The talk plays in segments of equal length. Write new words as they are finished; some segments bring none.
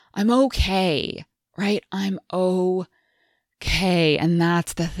I'm okay, right? I'm okay. And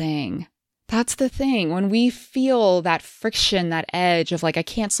that's the thing. That's the thing. When we feel that friction, that edge of like, I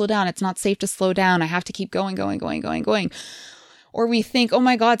can't slow down. It's not safe to slow down. I have to keep going. Or we think, oh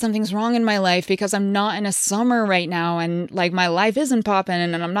my God, something's wrong in my life because I'm not in a summer right now. And like my life isn't popping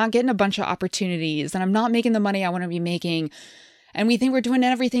and I'm not getting a bunch of opportunities and I'm not making the money I want to be making. And we think we're doing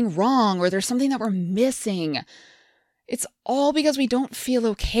everything wrong or there's something that we're missing. It's all because we don't feel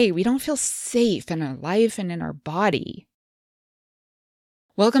okay. We don't feel safe in our life and in our body.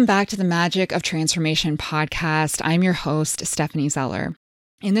 Welcome back to the Magic of Transformation podcast. I'm your host, Stephanie Zeller.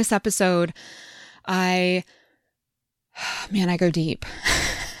 In this episode, I go deep.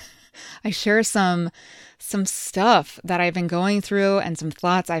 I share some stuff that I've been going through and some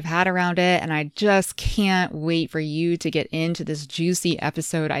thoughts I've had around it. And I just can't wait for you to get into this juicy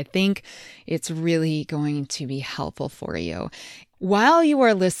episode. I think it's really going to be helpful for you. While you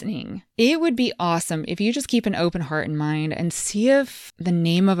are listening, it would be awesome if you just keep an open heart and mind and see if the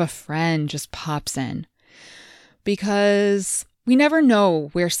name of a friend just pops in. Because we never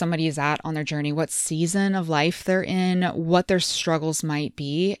know where somebody is at on their journey, what season of life they're in, what their struggles might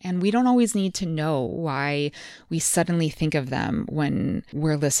be. And we don't always need to know why we suddenly think of them when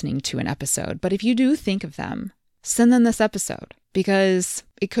we're listening to an episode. But if you do think of them, send them this episode because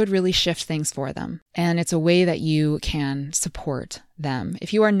it could really shift things for them. And it's a way that you can support them.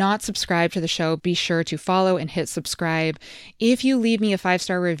 If you are not subscribed to the show, be sure to follow and hit subscribe. If you leave me a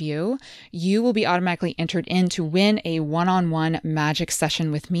 5-star review, you will be automatically entered in to win a one-on-one magic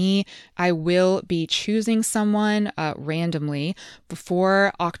session with me. I will be choosing someone randomly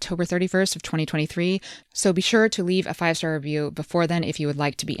before October 31st of 2023. So be sure to leave a 5-star review before then if you would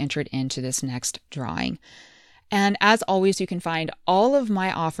like to be entered into this next drawing. And as always, you can find all of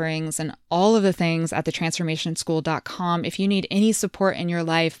my offerings and all of the things at thetransformationschool.com. If you need any support in your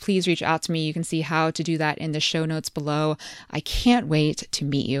life, please reach out to me. You can see how to do that in the show notes below. I can't wait to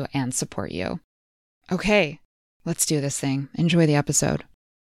meet you and support you. Okay, let's do this thing. Enjoy the episode.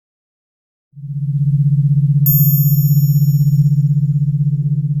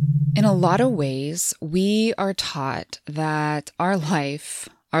 In a lot of ways, we are taught that our lives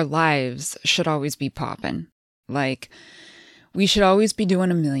should always be poppin'. Like, we should always be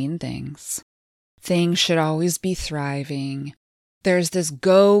doing a million things. Things should always be thriving. There's this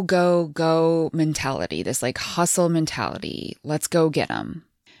go, go, go mentality, this like hustle mentality. Let's go get them.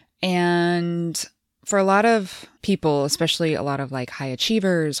 And for a lot of people, especially a lot of like high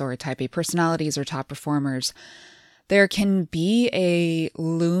achievers or type A personalities or top performers, there can be a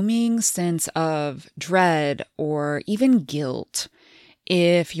looming sense of dread or even guilt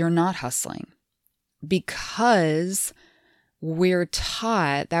if you're not hustling. Because we're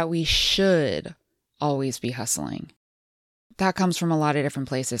taught that we should always be hustling. That comes from a lot of different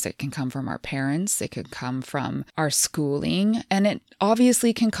places. It can come from our parents, it could come from our schooling, and it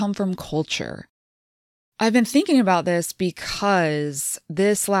obviously can come from culture. I've been thinking about this because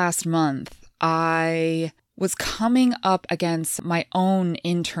this last month, I was coming up against my own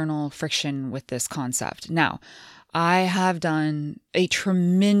internal friction with this concept. Now, I have done a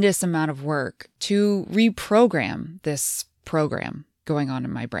tremendous amount of work to reprogram this program going on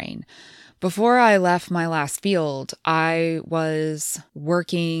in my brain. Before I left my last field, I was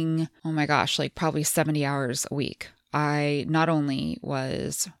working, like probably 70 hours a week. I not only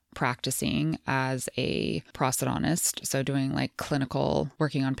was practicing as a prosthodontist, so doing like clinical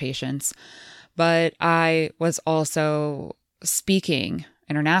working on patients, but I was also speaking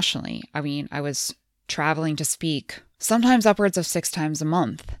internationally. I was traveling to speak sometimes upwards of 6 times a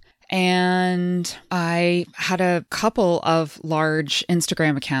month. And I had a couple of large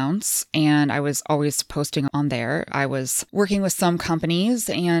Instagram accounts and I was always posting on there. I was working with some companies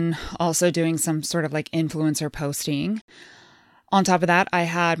and also doing some sort of like influencer posting. On top of that, I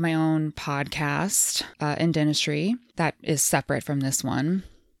had my own podcast in dentistry that is separate from this one.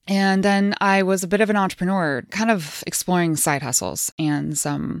 And then I was a bit of an entrepreneur, kind of exploring side hustles and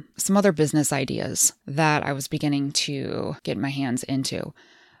some other business ideas that I was beginning to get my hands into.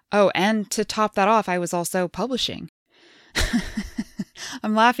 Oh, and to top that off, I was also publishing.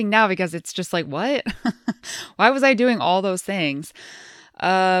 I'm laughing now because it's just like, what? Why was I doing all those things?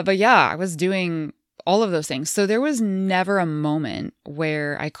 But yeah, I was doing all of those things. So there was never a moment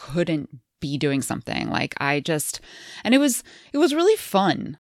where I couldn't be doing something. And it was really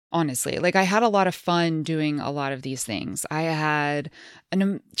fun. Honestly, like I had a lot of fun doing a lot of these things. I had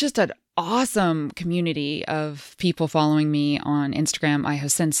just an awesome community of people following me on Instagram. I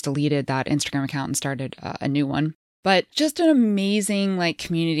have since deleted that Instagram account and started a new one. But just an amazing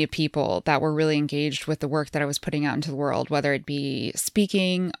community of people that were really engaged with the work that I was putting out into the world, whether it be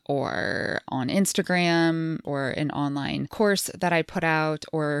speaking or on Instagram or an online course that I put out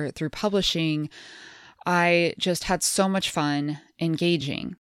or through publishing. I just had so much fun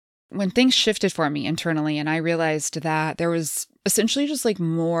engaging. When things shifted for me internally and I realized that there was essentially just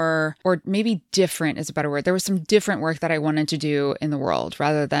more, or maybe different is a better word. There was some different work that I wanted to do in the world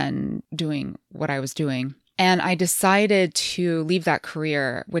rather than doing what I was doing. And I decided to leave that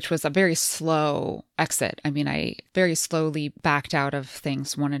career, which was a very slow exit. I very slowly backed out of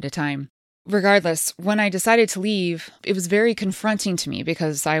things one at a time. Regardless, when I decided to leave, it was very confronting to me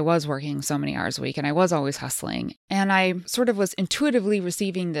because I was working so many hours a week and I was always hustling. And I sort of was intuitively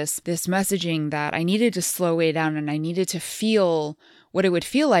receiving this messaging that I needed to slow way down and I needed to feel what it would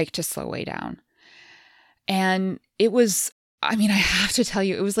feel like to slow way down. And it was, I have to tell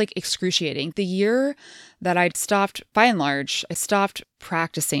you, it was excruciating. The year that I'd stopped, by and large, I stopped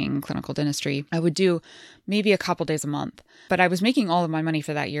practicing clinical dentistry. I would do maybe a couple days a month, but I was making all of my money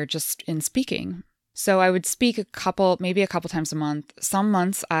for that year just in speaking. So I would speak maybe a couple times a month. Some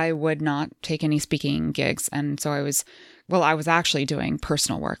months I would not take any speaking gigs. And so I was actually doing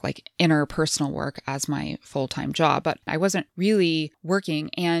personal work, interpersonal work as my full-time job, but I wasn't really working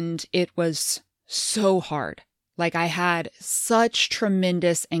and it was so hard. I had such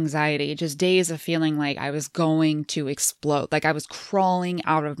tremendous anxiety, just days of feeling like I was going to explode, like I was crawling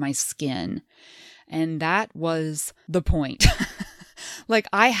out of my skin. And that was the point.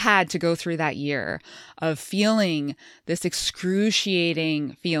 I had to go through that year of feeling this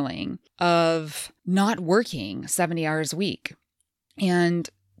excruciating feeling of not working 70 hours a week. And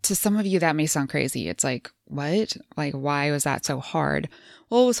to some of you, that may sound crazy. It's what? Why was that so hard?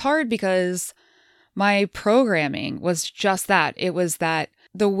 Well, it was hard because my programming was just that. It was that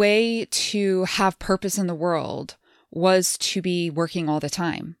the way to have purpose in the world was to be working all the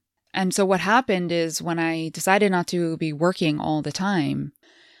time. And so what happened is when I decided not to be working all the time,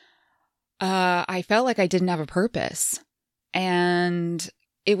 I felt like I didn't have a purpose. And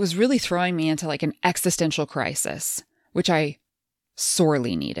it was really throwing me into an existential crisis, which I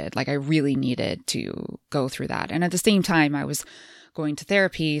sorely needed. I really needed to go through that. And at the same time, I was going to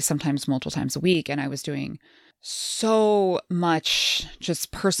therapy sometimes multiple times a week. And I was doing so much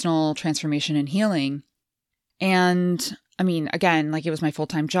just personal transformation and healing. And again, it was my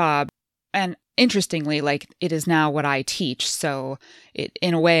full-time job. And interestingly, it is now what I teach. So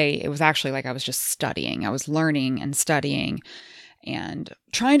in a way, it was actually I was just studying. I was learning and studying and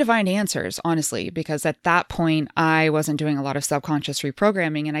trying to find answers, honestly, because at that point, I wasn't doing a lot of subconscious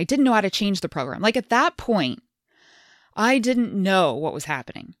reprogramming and I didn't know how to change the program. At that point, I didn't know what was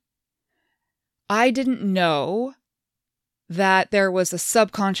happening. I didn't know that there was a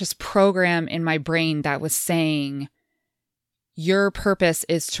subconscious program in my brain that was saying, your purpose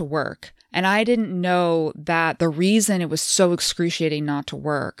is to work. And I didn't know that the reason it was so excruciating not to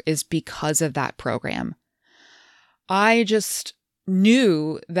work is because of that program. I just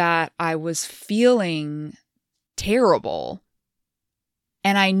knew that I was feeling terrible.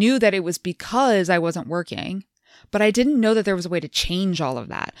 And I knew that it was because I wasn't working. But I didn't know that there was a way to change all of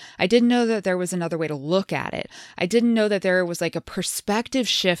that. I didn't know that there was another way to look at it. I didn't know that there was a perspective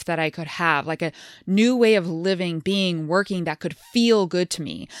shift that I could have, a new way of living, being, working that could feel good to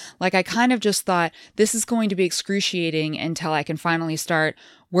me. I kind of just thought this is going to be excruciating until I can finally start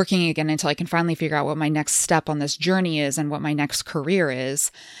working again, until I can finally figure out what my next step on this journey is and what my next career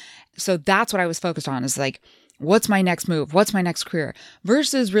is. So that's what I was focused on, is what's my next move? What's my next career?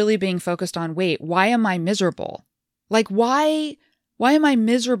 Versus really being focused on, wait, why am I miserable? Why am I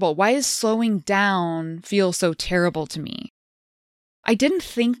miserable? Why is slowing down feel so terrible to me? I didn't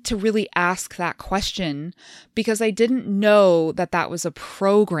think to really ask that question because I didn't know that that was a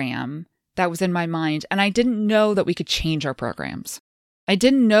program that was in my mind. And I didn't know that we could change our programs. I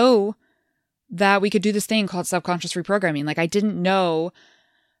didn't know that we could do this thing called subconscious reprogramming. I didn't know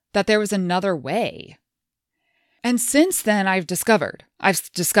that there was another way. And since then, I've discovered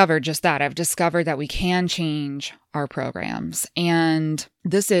just that. I've discovered that we can change our programs. And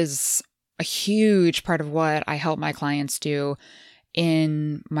this is a huge part of what I help my clients do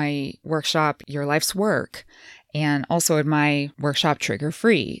in my workshop, Your Life's Work, and also in my workshop, Trigger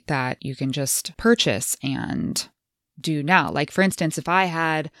Free, that you can just purchase and do now. For instance, if I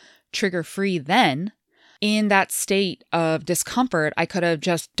had Trigger Free then, in that state of discomfort, I could have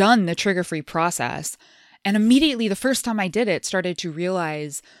just done the Trigger Free process. And immediately, the first time I did it, started to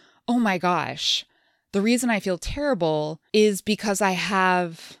realize, oh my gosh, the reason I feel terrible is because I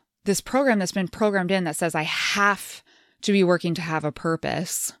have this program that's been programmed in that says I have to be working to have a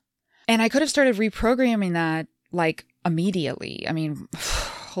purpose. And I could have started reprogramming that like immediately. I mean,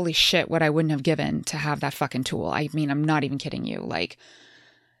 holy shit, what I wouldn't have given to have that fucking tool. I mean, I'm not even kidding you. Like,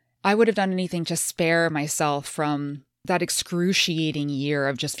 I would have done anything to spare myself from that excruciating year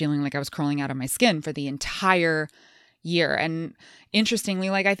of just feeling like I was crawling out of my skin for the entire year. And interestingly,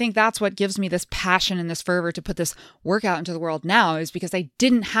 like, I think that's what gives me this passion and this fervor to put this workout into the world now, is because I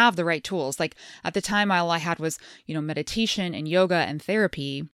didn't have the right tools. Like, at the time, all I had was, meditation and yoga and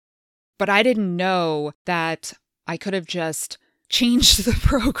therapy, but I didn't know that I could have just changed the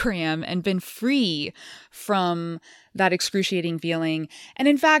program and been free from that excruciating feeling. And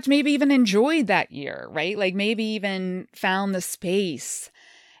in fact, maybe even enjoyed that year, right? Like, maybe even found the space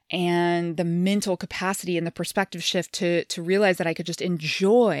and the mental capacity and the perspective shift to realize that I could just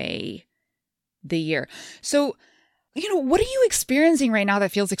enjoy the year. So, what are you experiencing right now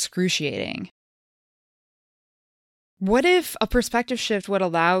that feels excruciating? What if a perspective shift would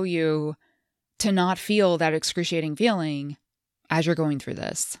allow you to not feel that excruciating feeling as you're going through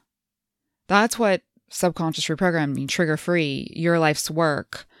this? That's what subconscious reprogramming, trigger-free, your life's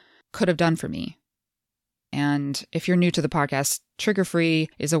work could have done for me. And if you're new to the podcast, Trigger Free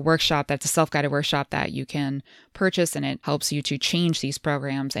is a workshop that's a self-guided workshop that you can purchase, and it helps you to change these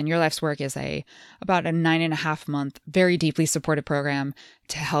programs. And Your Life's Work is about a 9.5-month, very deeply supported program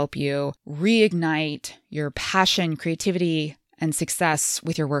to help you reignite your passion, creativity, and success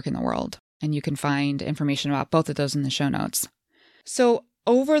with your work in the world. And you can find information about both of those in the show notes. So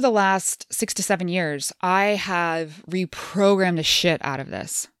over the last 6 to 7 years, I have reprogrammed the shit out of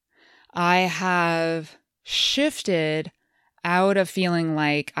this. I have shifted out of feeling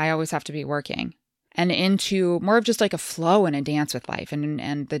like I always have to be working and into more of just like a flow and a dance with life,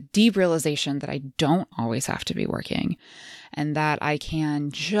 and the deep realization that I don't always have to be working and that I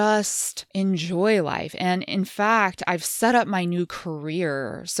can just enjoy life. And in fact, I've set up my new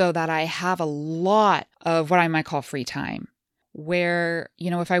career so that I have a lot of what I might call free time, where,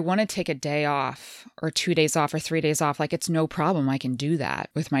 if I want to take a day off or 2 days off or 3 days off, like, it's no problem. I can do that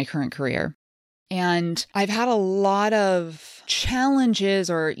with my current career. And I've had a lot of challenges,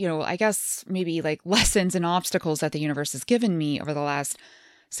 or, I guess maybe like lessons and obstacles that the universe has given me over the last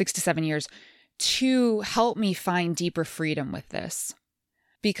 6 to 7 years to help me find deeper freedom with this.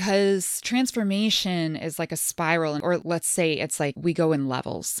 Because transformation is like a spiral, or let's say it's like we go in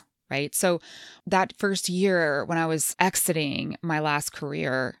levels, right? So that first year when I was exiting my last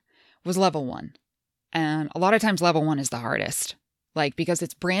career was level 1. And a lot of times level 1 is the hardest, like, because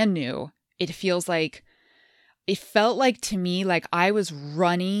it's brand new. It felt like to me, like I was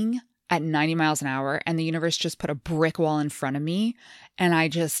running at 90 miles an hour and the universe just put a brick wall in front of me, and I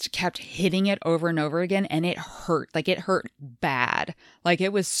just kept hitting it over and over again, and it hurt. Like, it hurt bad. Like,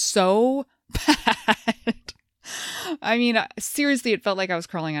 it was so bad. I mean, seriously, it felt like I was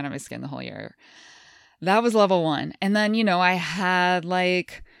crawling out of my skin the whole year. That was level 1. And then, I had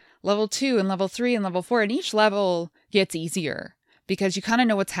like level 2 and level 3 and level 4, and each level gets easier, because you kind of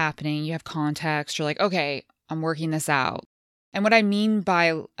know what's happening. You have context. You're like, okay, I'm working this out. And what I mean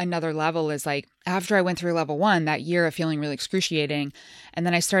by another level is, like, after I went through level 1, that year of feeling really excruciating, and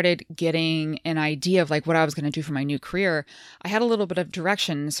then I started getting an idea of like what I was going to do for my new career, I had a little bit of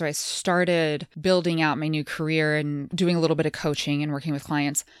direction. So I started building out my new career and doing a little bit of coaching and working with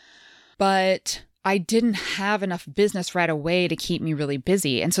clients. But I didn't have enough business right away to keep me really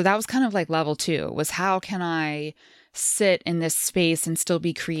busy. And so that was kind of like level 2, was how can I sit in this space and still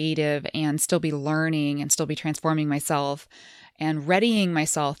be creative and still be learning and still be transforming myself and readying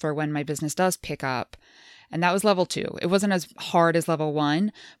myself for when my business does pick up. And that was level 2. It wasn't as hard as level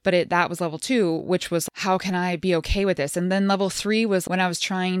 1, but that was level 2, which was how can I be okay with this? And then level 3 was when I was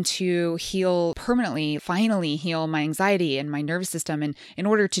trying to heal permanently, finally heal my anxiety and my nervous system. And in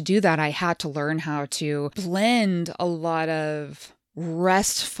order to do that, I had to learn how to blend a lot of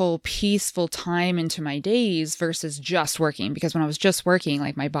restful, peaceful time into my days versus just working. Because when I was just working,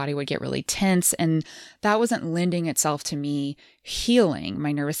 like, my body would get really tense, and that wasn't lending itself to me healing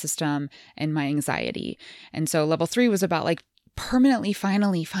my nervous system and my anxiety. And so level 3 was about like permanently,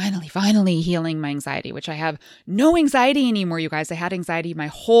 finally healing my anxiety, which I have no anxiety anymore, you guys. I had anxiety my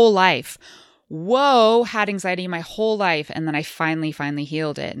whole life. Had anxiety my whole life. And then I finally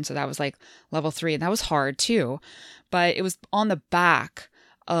healed it. And so that was like level 3. And that was hard too. But it was on the back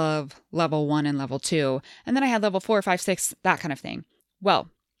of level 1 and level 2. And then I had level 4, 5, 6, that kind of thing. Well,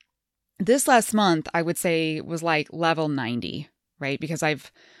 this last month, I would say was like level 90, right? Because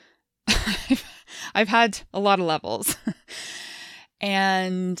I've had a lot of levels.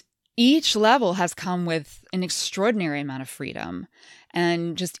 And each level has come with an extraordinary amount of freedom.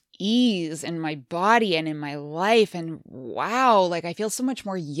 and just ease in my body and in my life. And wow, like I feel so much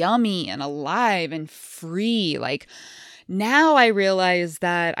more yummy and alive and free. Like now I realize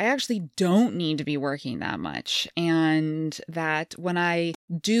that I actually don't need to be working that much, and that when I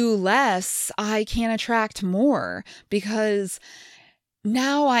do less, I can attract more, because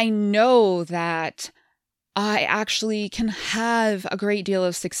now I know that I actually can have a great deal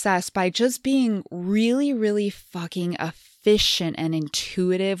of success by just being really, really fucking efficient and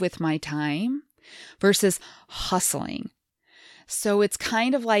intuitive with my time versus hustling. So it's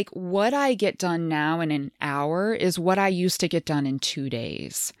kind of like what I get done now in an hour is what I used to get done in 2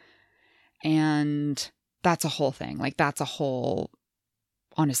 days. And that's a whole thing. Like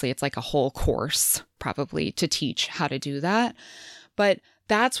honestly, it's like a whole course probably to teach how to do that. But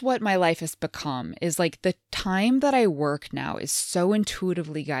that's what my life has become, is like the time that I work now is so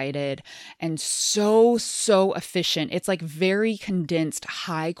intuitively guided and so efficient. It's like very condensed,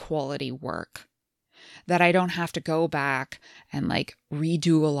 high quality work that I don't have to go back and like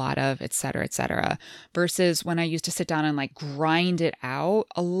redo a lot of, et cetera, et cetera. Versus when I used to sit down and like grind it out,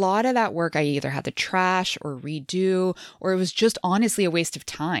 a lot of that work I either had to trash or redo, or it was just honestly a waste of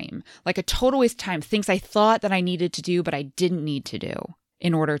time, like a total waste of time, things I thought that I needed to do, but I didn't need to do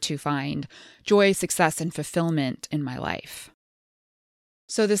in order to find joy, success, and fulfillment in my life.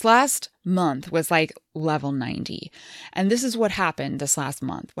 So this last month was like level 90. And this is what happened this last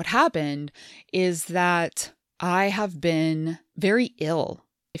month. What happened is that I have been very ill.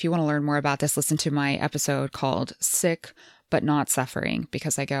 If you want to learn more about this, listen to my episode called Sick But Not Suffering,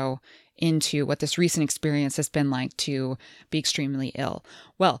 because I go into what this recent experience has been like to be extremely ill.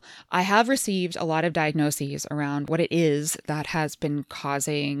 Well, I have received a lot of diagnoses around what it is that has been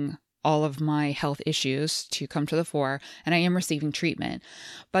causing all of my health issues to come to the fore, and I am receiving treatment.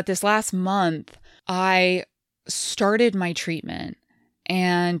 But this last month, I started my treatment.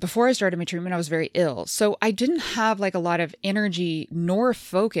 And before I started my treatment, I was very ill. So I didn't have like a lot of energy nor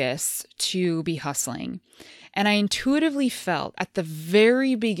focus to be hustling. And I intuitively felt at the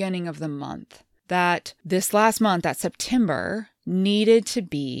very beginning of the month that this last month, that September, needed to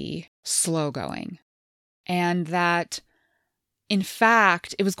be slow going. And that, in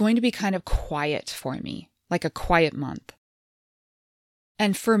fact, it was going to be kind of quiet for me, like a quiet month.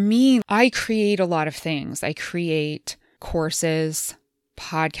 And for me, I create a lot of things. I create courses,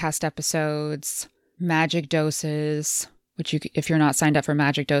 podcast episodes, magic doses, which if you're not signed up for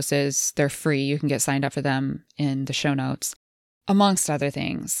magic doses, they're free. You can get signed up for them in the show notes, amongst other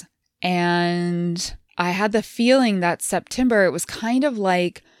things. And I had the feeling that September, it was kind of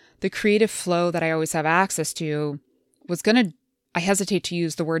like the creative flow that I always have access to was going to, I hesitate to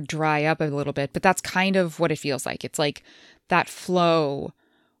use the word dry up a little bit, but that's kind of what it feels like. It's like that flow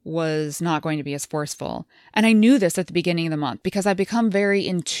was not going to be as forceful. And I knew this at the beginning of the month because I've become very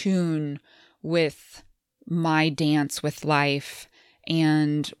in tune with my dance with life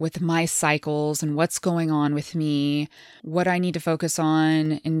and with my cycles and what's going on with me, what I need to focus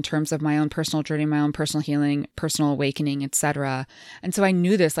on in terms of my own personal journey, my own personal healing, personal awakening, etc. And so I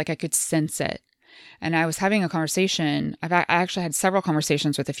knew this, like I could sense it. And I was having a conversation. I actually had several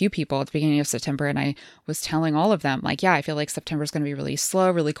conversations with a few people at the beginning of September, and I was telling all of them, like, yeah, I feel like September is going to be really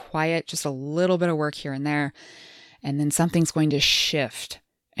slow, really quiet, just a little bit of work here and there. And then something's going to shift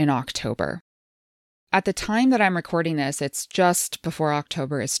in October. At the time that I'm recording this, it's just before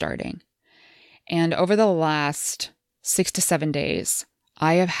October is starting. And over the last 6 to 7 days,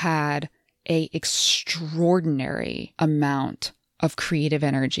 I have had an extraordinary amount of creative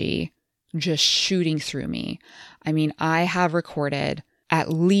energy just shooting through me. I mean, I have recorded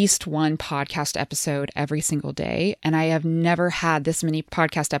at least one podcast episode every single day, and I have never had this many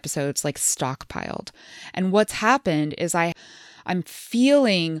podcast episodes like stockpiled. And what's happened is I'm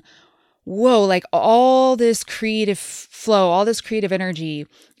feeling, whoa, like all this creative flow, all this creative energy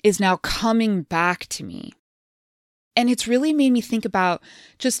is now coming back to me. And it's really made me think about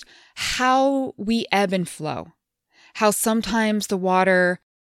just how we ebb and flow, how sometimes the water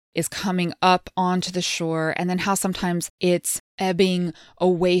is coming up onto the shore, and then how sometimes it's ebbing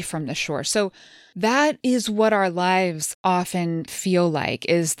away from the shore. So that is what our lives often feel like,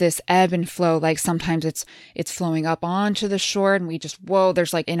 is this ebb and flow. Like sometimes it's flowing up onto the shore and we just, whoa,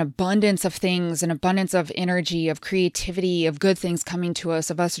 there's like an abundance of things, an abundance of energy, of creativity, of good things coming to us,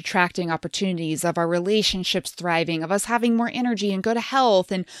 of us attracting opportunities, of our relationships thriving, of us having more energy and good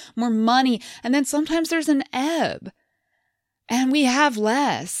health and more money. And then sometimes there's an ebb. And we have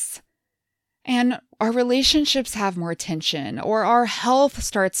less, and our relationships have more tension, or our health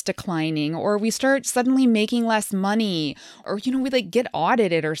starts declining, or we start suddenly making less money, or, we like get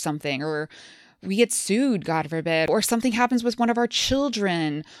audited or something, or we get sued, God forbid, or something happens with one of our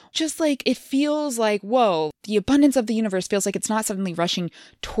children. Just like it feels like, whoa, the abundance of the universe feels like it's not suddenly rushing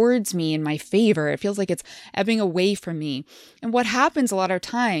towards me in my favor. It feels like it's ebbing away from me. And what happens a lot of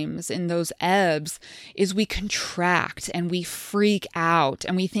times in those ebbs is we contract and we freak out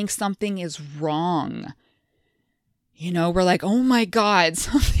and we think something is wrong. You know, we're like, oh my God,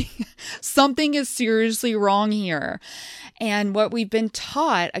 something is seriously wrong here. And what we've been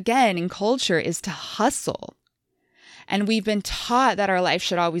taught, again, in culture is to hustle. And we've been taught that our life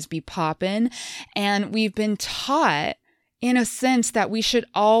should always be poppin'. And we've been taught, in a sense, that we should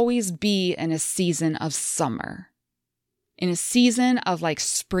always be in a season of summer. In a season of like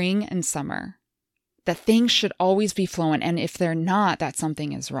spring and summer. That things should always be flowing. And if they're not, that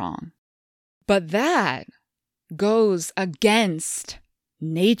something is wrong. But that goes against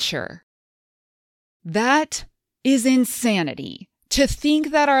nature. That is insanity. To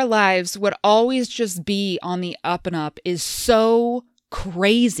think that our lives would always just be on the up and up is so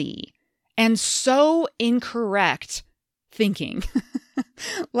crazy and so incorrect thinking.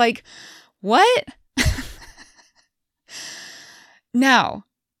 Like, what? Now,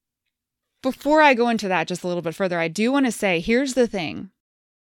 before I go into that just a little bit further, I do want to say, here's the thing.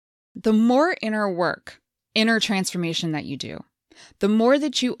 The more inner work, inner transformation that you do, the more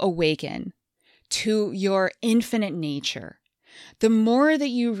that you awaken to your infinite nature, the more that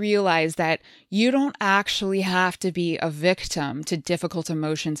you realize that you don't actually have to be a victim to difficult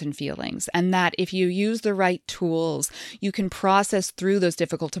emotions and feelings, and that if you use the right tools, you can process through those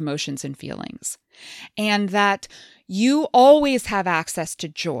difficult emotions and feelings, and that you always have access to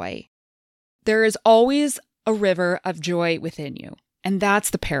joy. There is always a river of joy within you. And that's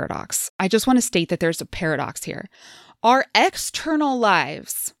the paradox. I just want to state that there's a paradox here. Our external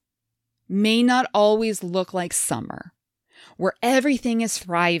lives may not always look like summer, where everything is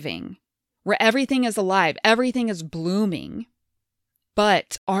thriving, where everything is alive, everything is blooming,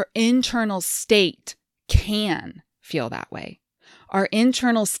 but our internal state can feel that way. Our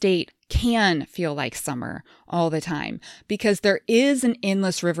internal state can feel like summer all the time because there is an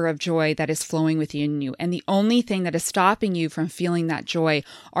endless river of joy that is flowing within you. And the only thing that is stopping you from feeling that joy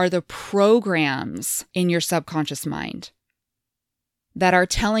are the programs in your subconscious mind that are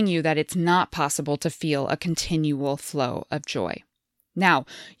telling you that it's not possible to feel a continual flow of joy. Now,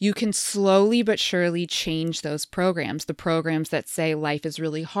 you can slowly but surely change those programs, the programs that say life is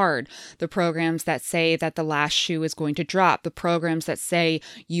really hard, the programs that say that the last shoe is going to drop, the programs that say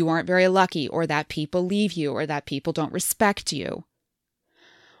you aren't very lucky, or that people leave you, or that people don't respect you,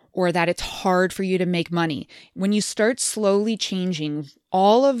 or that it's hard for you to make money. When you start slowly changing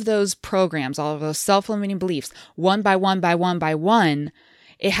all of those programs, all of those self-limiting beliefs, one by one,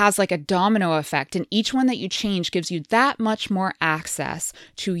 it has like a domino effect, and each one that you change gives you that much more access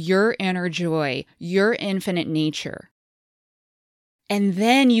to your inner joy, your infinite nature. And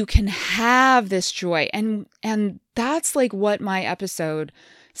then you can have this joy. And that's like what my episode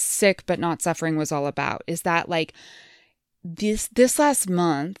Sick But Not Suffering was all about, is that like this last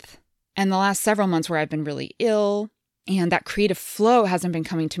month and the last several months where I've been really ill and that creative flow hasn't been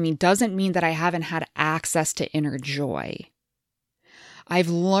coming to me doesn't mean that I haven't had access to inner joy. I've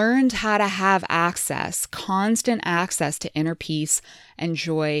learned how to have access, constant access to inner peace and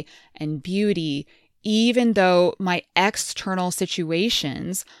joy and beauty, even though my external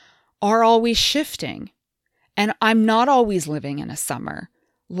situations are always shifting. And I'm not always living in a summer.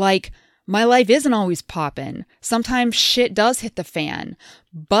 Like, my life isn't always popping. Sometimes shit does hit the fan,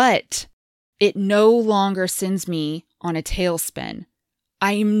 but it no longer sends me on a tailspin.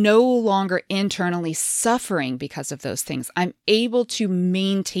 I am no longer internally suffering because of those things. I'm able to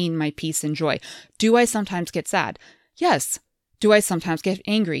maintain my peace and joy. Do I sometimes get sad? Yes. Do I sometimes get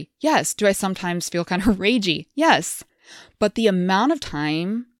angry? Yes. Do I sometimes feel kind of ragey? Yes. But the amount of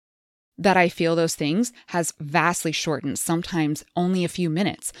time that I feel those things has vastly shortened, sometimes only a few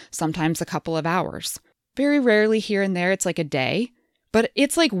minutes, sometimes a couple of hours. Very rarely here and there, it's like a day, but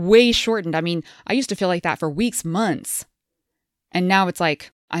it's like way shortened. I mean, I used to feel like that for weeks, months. And now it's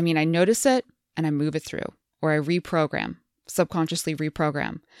like, I notice it and I move it through, or I reprogram, subconsciously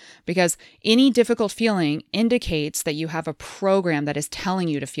reprogram, because any difficult feeling indicates that you have a program that is telling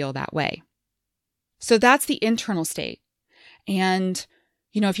you to feel that way. So that's the internal state. And,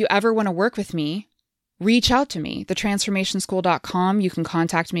 if you ever want to work with me, reach out to me, thetransformationschool.com. You can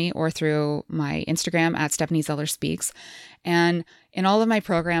contact me or through my Instagram at Stephanie Zeller Speaks. And in all of my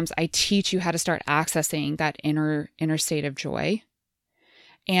programs, I teach you how to start accessing that inner state of joy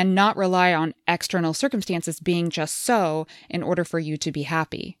and not rely on external circumstances being just so in order for you to be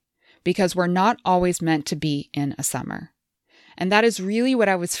happy, because we're not always meant to be in a summer. And that is really what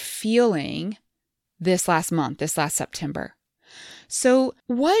I was feeling this last month, this last September. So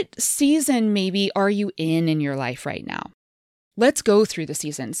what season maybe are you in your life right now? Let's go through the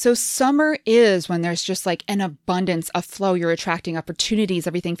seasons. So summer is when there's just like an abundance of flow. You're attracting opportunities.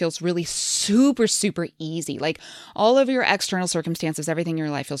 Everything feels really super, super easy. Like all of your external circumstances, everything in your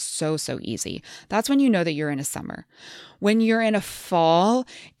life feels so, so easy. That's when you know that you're in a summer. When you're in a fall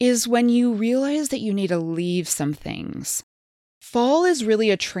is when you realize that you need to leave some things. Fall is really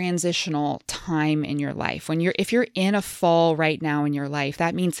a transitional time in your life. If you're in a fall right now in your life,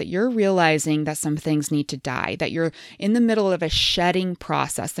 that means that you're realizing that some things need to die, that you're in the middle of a shedding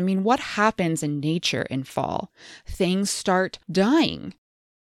process. I mean, what happens in nature in fall? Things start dying.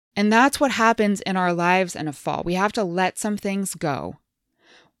 And that's what happens in our lives in a fall. We have to let some things go.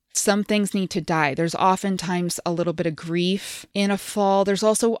 Some things need to die. There's oftentimes a little bit of grief in a fall. There's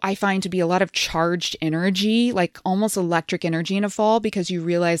also, I find, to be a lot of charged energy, like almost electric energy in a fall, because you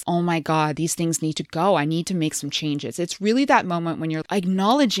realize, oh my God, these things need to go. I need to make some changes. It's really that moment when you're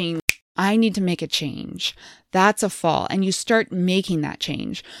acknowledging, I need to make a change. That's a fall. And you start making that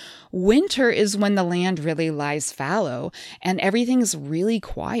change. Winter is when the land really lies fallow and everything's really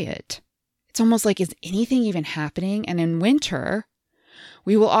quiet. It's almost like, is anything even happening? And in winter,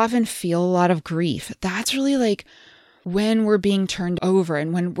 we will often feel a lot of grief. That's really like when we're being turned over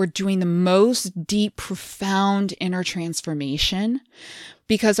and when we're doing the most deep, profound inner transformation,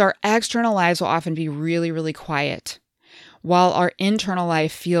 because our external lives will often be really, really quiet, while our internal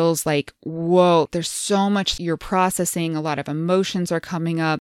life feels like, whoa, there's so much you're processing. A lot of emotions are coming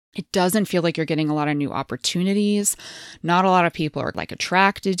up. It doesn't feel like you're getting a lot of new opportunities. Not a lot of people are like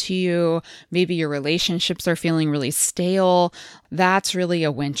attracted to you. Maybe your relationships are feeling really stale. That's really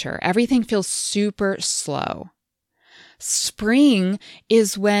a winter. Everything feels super slow. Spring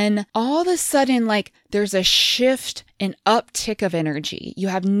is when all of a sudden, like there's a shift, an uptick of energy. You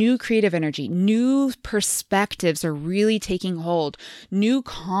have new creative energy. New perspectives are really taking hold. New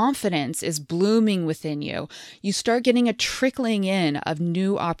confidence is blooming within you. You start getting a trickling in of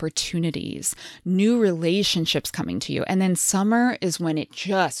new opportunities, new relationships coming to you. And then summer is when it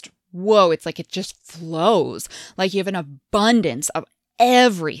just, whoa, it's like it just flows. Like you have an abundance of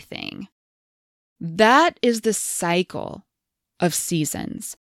everything. That is the cycle of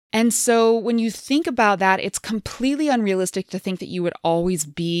seasons. And so when you think about that, it's completely unrealistic to think that you would always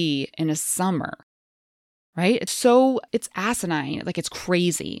be in a summer, right? It's asinine, like it's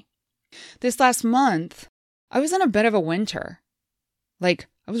crazy. This last month, I was in a bit of a winter. Like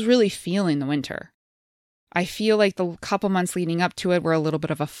I was really feeling the winter. I feel like the couple months leading up to it were a little bit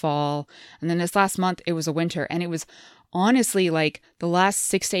of a fall. And then this last month, it was a winter. And it was honestly like the last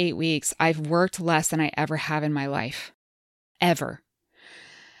 6 to 8 weeks, I've worked less than I ever have in my life. Ever.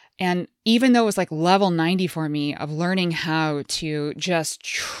 And even though it was like level 90 for me of learning how to just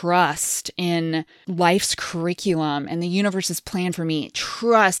trust in life's curriculum and the universe's plan for me,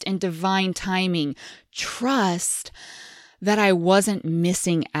 trust in divine timing, trust that I wasn't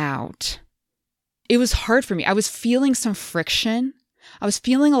missing out. It was hard for me. I was feeling some friction. I was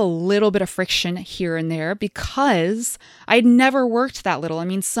feeling a little bit of friction here and there because I'd never worked that little. I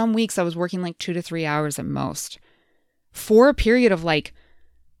mean, some weeks I was working like 2 to 3 hours at most for a period of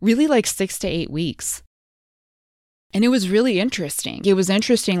really 6 to 8 weeks. And it was really interesting. It was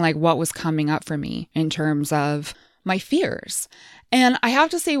interesting, like what was coming up for me in terms of my fears. And I have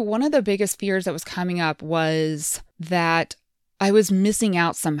to say, one of the biggest fears that was coming up was that I was missing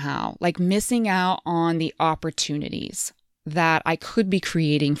out somehow, like missing out on the opportunities that I could be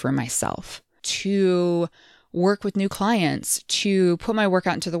creating for myself to work with new clients, to put my work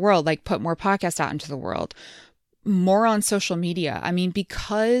out into the world, like put more podcasts out into the world, more on social media. I mean,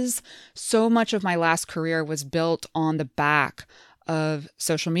 because so much of my last career was built on the back of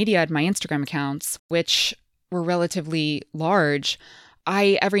social media and my Instagram accounts, which were relatively large.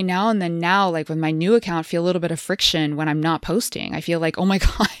 I, every now and then now, like with my new account, feel a little bit of friction when I'm not posting. I feel like, oh my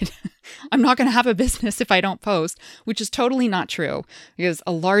God, I'm not going to have a business if I don't post, which is totally not true because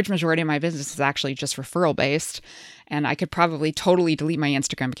a large majority of my business is actually just referral based. And I could probably totally delete my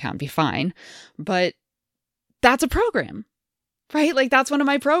Instagram account and be fine. But that's a program, right? Like that's one of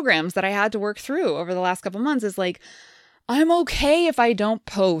my programs that I had to work through over the last couple months is like, I'm okay if I don't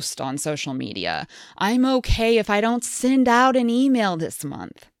post on social media. I'm okay if I don't send out an email this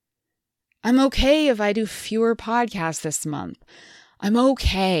month. I'm okay if I do fewer podcasts this month. I'm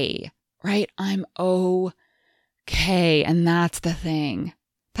okay, right? I'm okay. And that's the thing.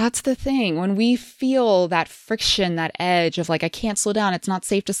 That's the thing. When we feel that friction, that edge of like, I can't slow down. It's not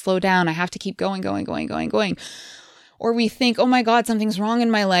safe to slow down. I have to keep going. Or we think, oh my God, something's wrong in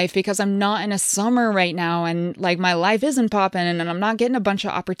my life because I'm not in a summer right now. And like my life isn't popping and I'm not getting a bunch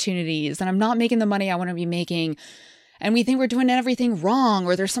of opportunities and I'm not making the money I want to be making. And we think we're doing everything wrong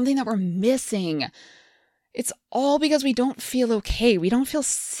or there's something that we're missing. It's all because we don't feel okay. We don't feel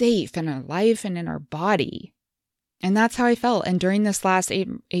safe in our life and in our body. And that's how I felt. And during this last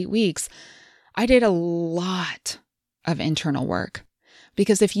eight weeks, I did a lot of internal work.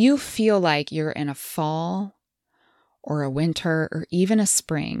 Because if you feel like you're in a fall or a winter or even a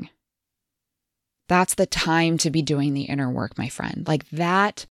spring, that's the time to be doing the inner work, my friend. Like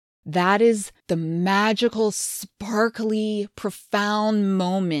that is the magical, sparkly, profound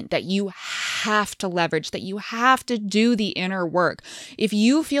moment that you have to leverage, that you have to do the inner work. If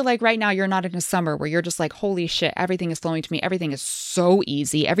you feel like right now you're not in a summer where you're just like, holy shit, everything is flowing to me, everything is so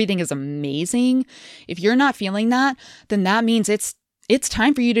easy, everything is amazing. If you're not feeling that, then that means it's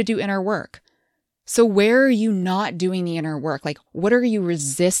time for you to do inner work. So where are you not doing the inner work? Like, what are you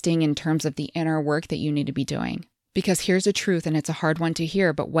resisting in terms of the inner work that you need to be doing? Because here's the truth, and it's a hard one to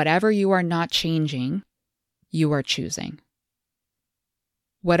hear, but whatever you are not changing, you are choosing.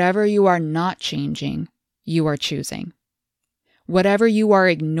 Whatever you are not changing, you are choosing. Whatever you are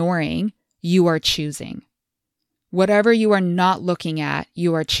ignoring, you are choosing. Whatever you are not looking at,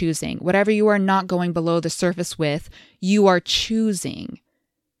 you are choosing. Whatever you are not going below the surface with, you are choosing.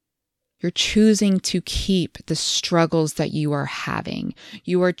 You're choosing to keep the struggles that you are having.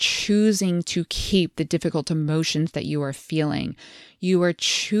 You are choosing to keep the difficult emotions that you are feeling. You are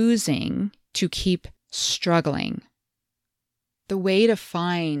choosing to keep struggling. The way to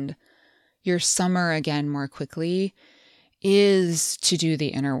find your summer again more quickly is to do the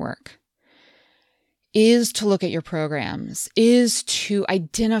inner work. Is to look at your programs, is to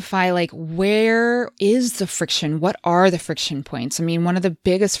identify like where is the friction? What are the friction points? I mean, one of the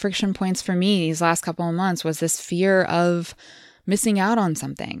biggest friction points for me these last couple of months was this fear of missing out on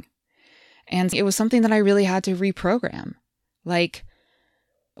something. And it was something that I really had to reprogram. Like,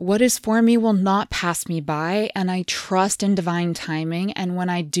 what is for me will not pass me by, and I trust in divine timing. And when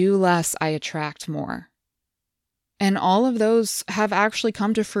I do less, I attract more. And all of those have actually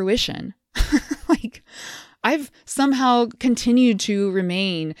come to fruition. Like, I've somehow continued to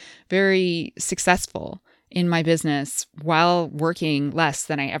remain very successful in my business while working less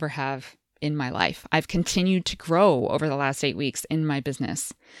than I ever have in my life. I've continued to grow over the last 8 weeks in my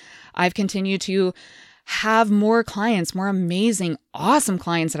business. I've continued to have more clients, more amazing, awesome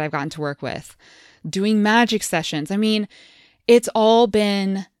clients that I've gotten to work with, doing magic sessions. I mean, it's all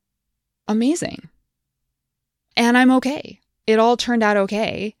been amazing. And I'm okay. It all turned out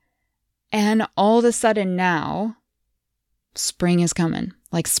okay. And all of a sudden now, spring is coming.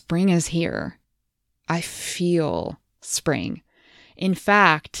 Like spring is here. I feel spring. In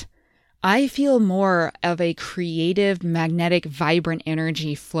fact, I feel more of a creative, magnetic, vibrant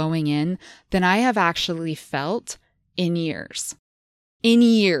energy flowing in than I have actually felt in years. In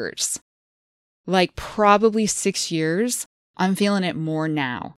years. Like probably 6 years, I'm feeling it more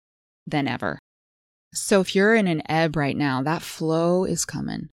now than ever. So if you're in an ebb right now, that flow is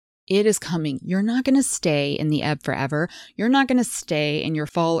coming. It is coming. You're not going to stay in the ebb forever. You're not going to stay in your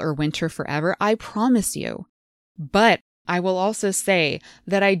fall or winter forever. I promise you. But I will also say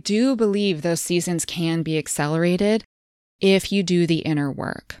that I do believe those seasons can be accelerated if you do the inner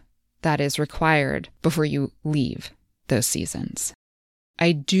work that is required before you leave those seasons.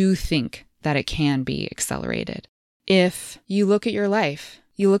 I do think that it can be accelerated. If you look at your life,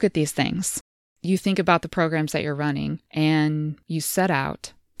 you look at these things, you think about the programs that you're running, and you set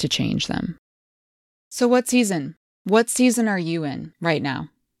out to change them. So what season? What season are you in right now?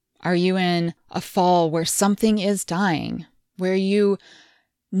 Are you in a fall where something is dying, where you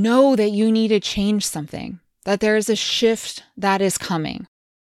know that you need to change something, that there is a shift that is coming?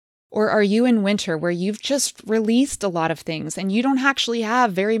 Or are you in winter where you've just released a lot of things and you don't actually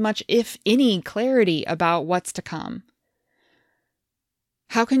have very much, if any, clarity about what's to come?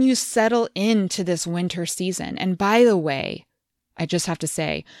 How can you settle into this winter season? And by the way, I just have to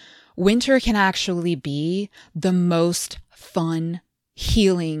say, winter can actually be the most fun,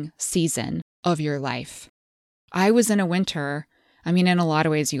 healing season of your life. I was in a winter. I mean, in a lot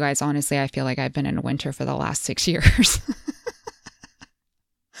of ways, you guys, honestly, I feel like I've been in a winter for the last 6 years.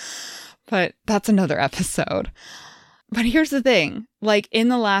 But that's another episode. But here's the thing, like in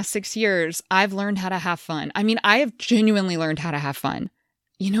the last 6 years, I've learned how to have fun. I mean, I have genuinely learned how to have fun.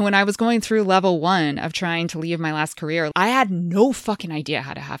 You know, when I was going through level 1 of trying to leave my last career, I had no fucking idea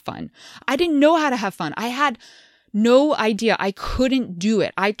how to have fun. I didn't know how to have fun. I had No idea. I couldn't do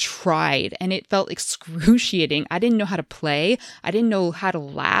it. I tried and it felt excruciating. I didn't know how to play. I didn't know how to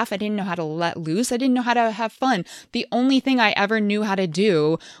laugh. I didn't know how to let loose. I didn't know how to have fun. The only thing I ever knew how to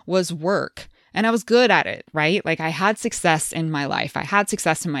do was work. And I was good at it, right? Like I had success in my life. I had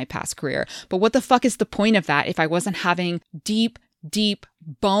success in my past career. But what the fuck is the point of that if I wasn't having deep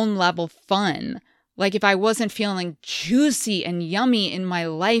bone level fun? Like if I wasn't feeling juicy and yummy in my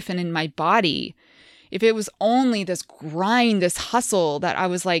life and in my body? If it was only this grind, this hustle that I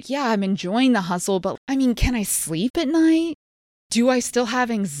was like, yeah, I'm enjoying the hustle, but I mean, can I sleep at night? Do I still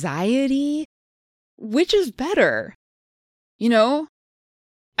have anxiety? Which is better? You know?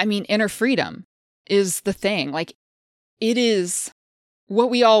 I mean, inner freedom is the thing. Like, it is what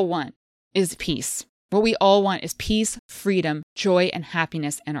we all want is peace. What we all want is peace, freedom, joy, and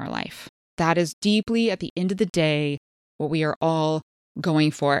happiness in our life. That is deeply, at the end of the day, what we are all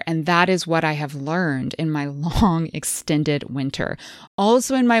going for. And that is what I have learned in my long extended winter.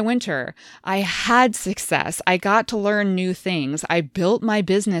 Also in my winter, I had success. I got to learn new things. I built my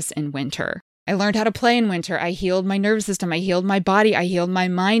business in winter. I learned how to play in winter. I healed my nervous system. I healed my body. I healed my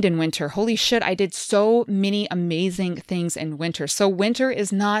mind in winter. Holy shit, I did so many amazing things in winter. So winter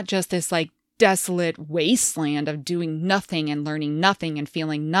is not just this like desolate wasteland of doing nothing and learning nothing and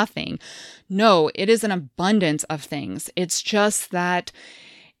feeling nothing. No, it is an abundance of things. It's just that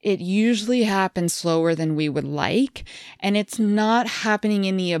it usually happens slower than we would like, and it's not happening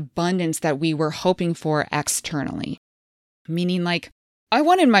in the abundance that we were hoping for externally. Meaning like, I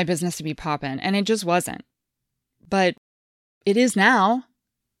wanted my business to be poppin', and it just wasn't. But it is now,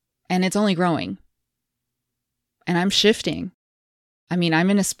 and it's only growing. And I'm shifting. I mean,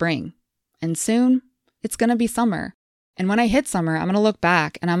 I'm in a spring. And soon, it's going to be summer. And when I hit summer, I'm going to look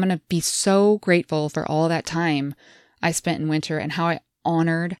back and I'm going to be so grateful for all that time I spent in winter and how I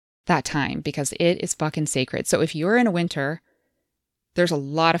honored that time because it is fucking sacred. So if you're in a winter, there's a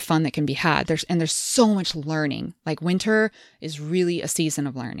lot of fun that can be had. There's so much learning. Like winter is really a season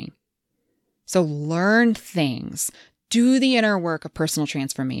of learning. So learn things, do the inner work of personal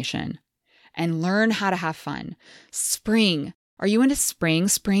transformation, and learn how to have fun. Spring. Are you into spring?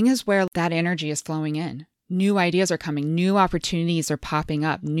 Spring is where that energy is flowing in. New ideas are coming. New opportunities are popping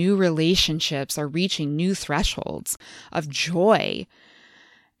up. New relationships are reaching new thresholds of joy.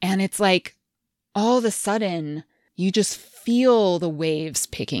 And it's like all of a sudden, you just feel the waves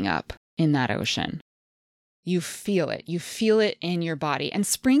picking up in that ocean. You feel it. You feel it in your body. And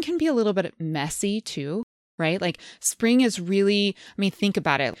spring can be a little bit messy too. Right? Like spring is really, I mean, think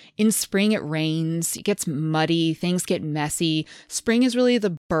about it. In spring, it rains, it gets muddy, things get messy. Spring is really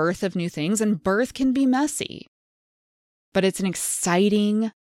the birth of new things, and birth can be messy. But it's an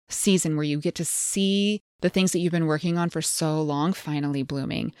exciting season where you get to see the things that you've been working on for so long finally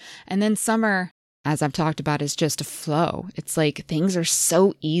blooming. And then summer, as I've talked about, is just a flow. It's like things are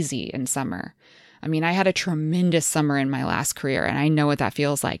so easy in summer. I mean, I had a tremendous summer in my last career, and I know what that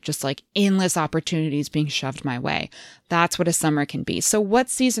feels like, just like endless opportunities being shoved my way. That's what a summer can be. So what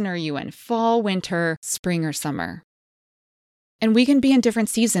season are you in? Fall, winter, spring, or summer? And we can be in different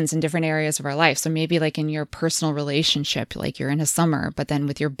seasons in different areas of our life. So maybe like in your personal relationship, like you're in a summer, but then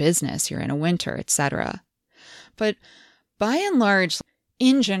with your business, you're in a winter, etc. But by and large,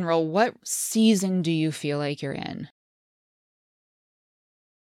 in general, what season do you feel like you're in?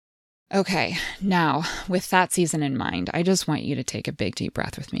 Okay, now with that season in mind, I just want you to take a big deep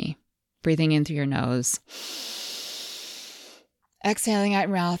breath with me. Breathing in through your nose. Exhaling out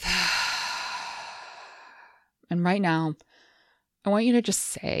your mouth. And right now, I want you to just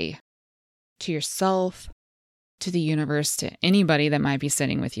say to yourself, to the universe, to anybody that might be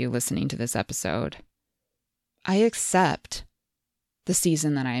sitting with you listening to this episode, I accept the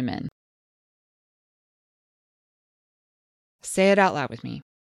season that I am in. Say it out loud with me.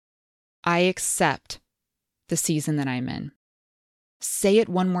 I accept the season that I'm in. Say it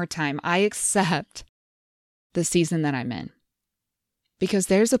one more time. I accept the season that I'm in. Because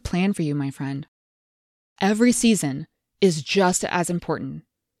there's a plan for you, my friend. Every season is just as important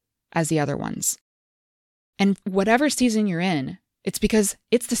as the other ones. And whatever season you're in, it's because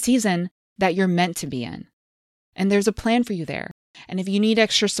it's the season that you're meant to be in. And there's a plan for you there. And if you need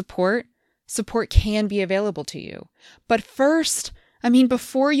extra support, support can be available to you. But first,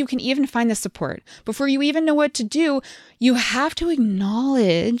 before you can even find the support, before you even know what to do, you have to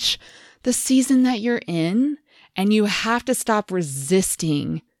acknowledge the season that you're in, and you have to stop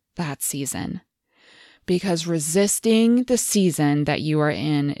resisting that season. Because resisting the season that you are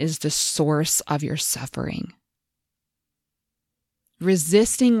in is the source of your suffering.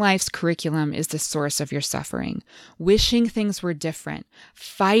 Resisting life's curriculum is the source of your suffering. Wishing things were different.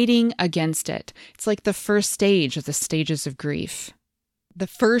 Fighting against it. It's like the first stage of the stages of grief. The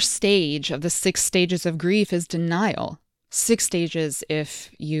first stage of the 6 stages of grief is denial. 6 stages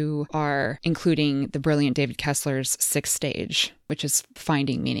if you are including the brilliant David Kessler's 6th stage, which is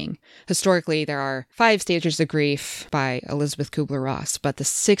finding meaning. Historically, there are 5 stages of grief by Elizabeth Kubler-Ross, but the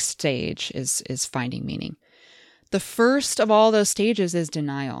 6th stage is finding meaning. The first of all those stages is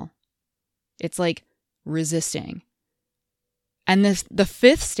denial. It's like resisting. And the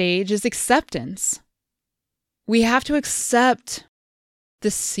 5th stage is acceptance. We have to accept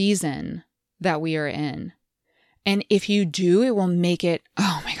the season that we are in. And if you do, it will make it,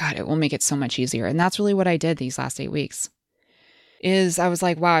 oh my God, it will make it so much easier. And that's really what I did these last 8 weeks. I was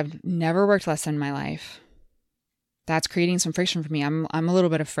like, wow, I've never worked less in my life. That's creating some friction for me. I'm a little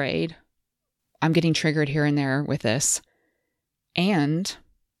bit afraid. I'm getting triggered here and there with this. And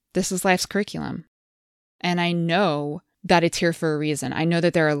this is life's curriculum. And I know that it's here for a reason. I know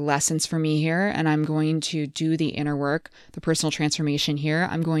that there are lessons for me here, and I'm going to do the inner work, the personal transformation here.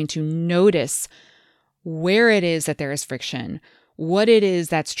 I'm going to notice where it is that there is friction, what it is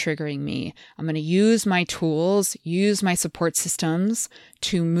that's triggering me. I'm going to use my tools, use my support systems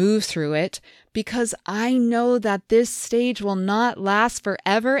to move through it, because I know that this stage will not last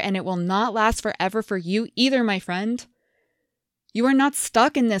forever, and it will not last forever for you either, my friend. You are not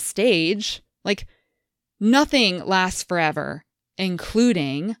stuck in this stage. Like, nothing lasts forever,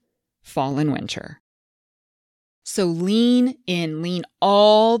 including fall and winter. So lean in, lean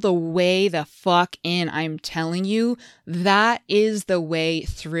all the way the fuck in. I'm telling you, that is the way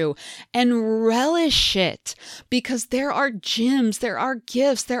through. And relish it, because there are gems, there are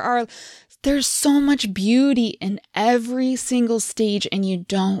gifts, there's so much beauty in every single stage, and you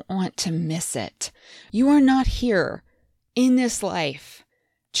don't want to miss it. You are not here in this life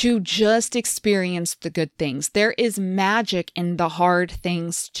to just experience the good things. There is magic in the hard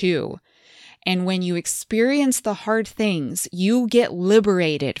things too. And when you experience the hard things, you get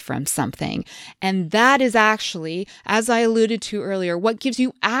liberated from something. And that is actually, as I alluded to earlier, what gives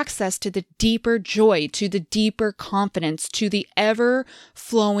you access to the deeper joy, to the deeper confidence, to the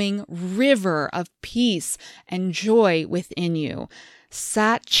ever-flowing river of peace and joy within you.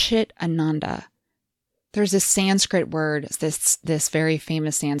 Sat Chit Ananda. There's a Sanskrit word, this very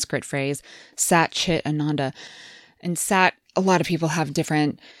famous Sanskrit phrase, Sat Chit Ananda. And Sat, a lot of people have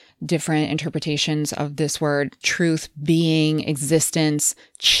different interpretations of this word: truth, being, existence,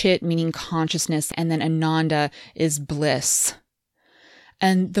 chit meaning consciousness, and then Ananda is bliss.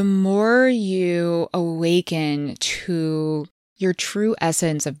 And the more you awaken to your true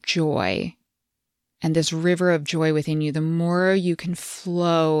essence of joy and this river of joy within you, the more you can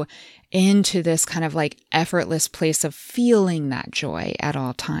flow into this kind of like effortless place of feeling that joy at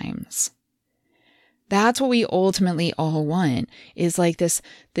all times. That's what we ultimately all want, is like this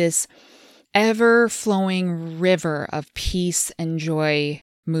ever-flowing river of peace and joy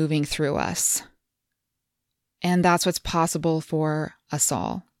moving through us. And that's what's possible for us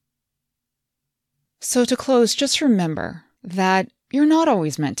all. So to close, just remember that you're not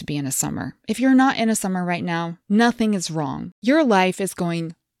always meant to be in a summer. If you're not in a summer right now, nothing is wrong. Your life is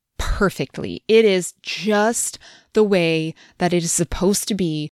going perfectly. It is just the way that it is supposed to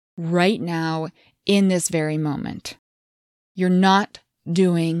be right now in this very moment. You're not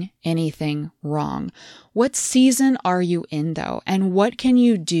doing anything wrong. What season are you in though? And what can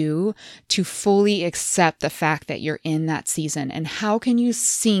you do to fully accept the fact that you're in that season? And how can you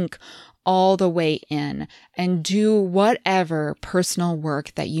sink all the way in and do whatever personal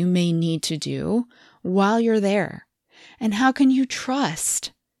work that you may need to do while you're there? And how can you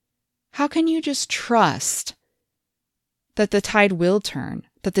trust? How can you just trust that the tide will turn,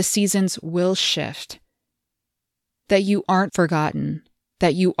 that the seasons will shift, that you aren't forgotten,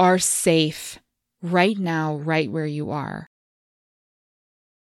 that you are safe right now, right where you are?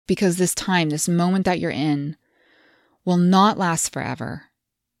 Because this time, this moment that you're in will not last forever,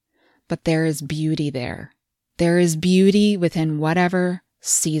 but there is beauty there. There is beauty within whatever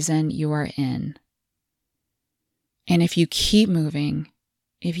season you are in. And if you keep moving,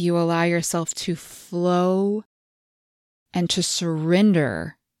 if you allow yourself to flow and to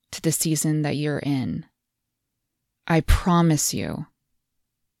surrender to the season that you're in, I promise you,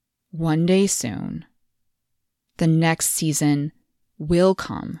 one day soon, the next season will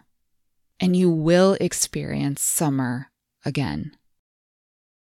come and you will experience summer again.